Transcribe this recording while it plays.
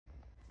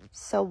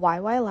So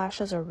YY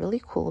lashes are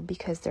really cool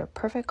because they're a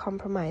perfect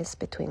compromise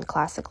between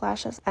classic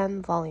lashes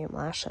and volume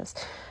lashes.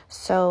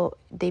 So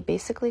they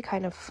basically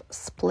kind of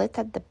split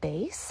at the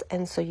base,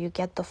 and so you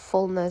get the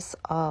fullness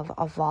of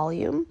a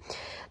volume.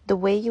 The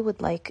way you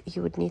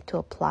would need to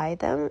apply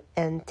them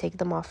and take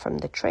them off from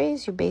the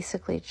trays, you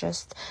basically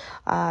just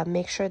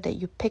make sure that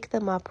you pick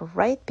them up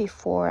right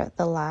before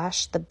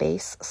the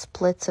base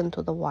splits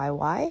into the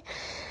YY.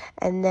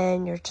 And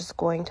then you're just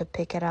going to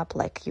pick it up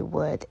like you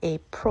would a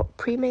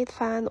pre-made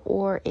fan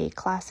or a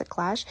classic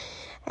lash,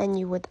 and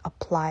you would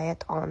apply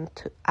it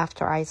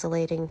after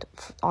isolating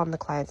on the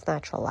client's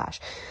natural lash.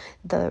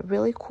 The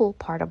really cool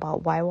part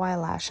about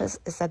YY lashes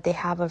is that they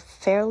have a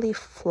fairly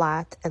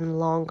flat and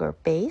longer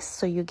base,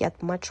 so you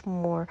get much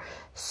more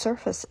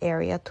surface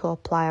area to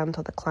apply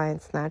onto the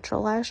client's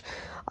natural lash,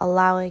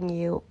 allowing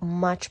you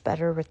much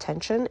better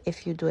retention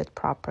if you do it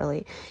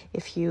properly,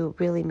 if you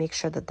really make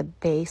sure that the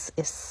base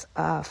is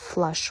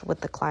flush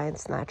with the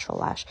client's natural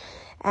lash.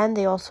 And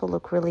they also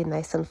look really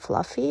nice and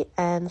fluffy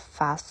and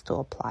fast to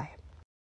apply.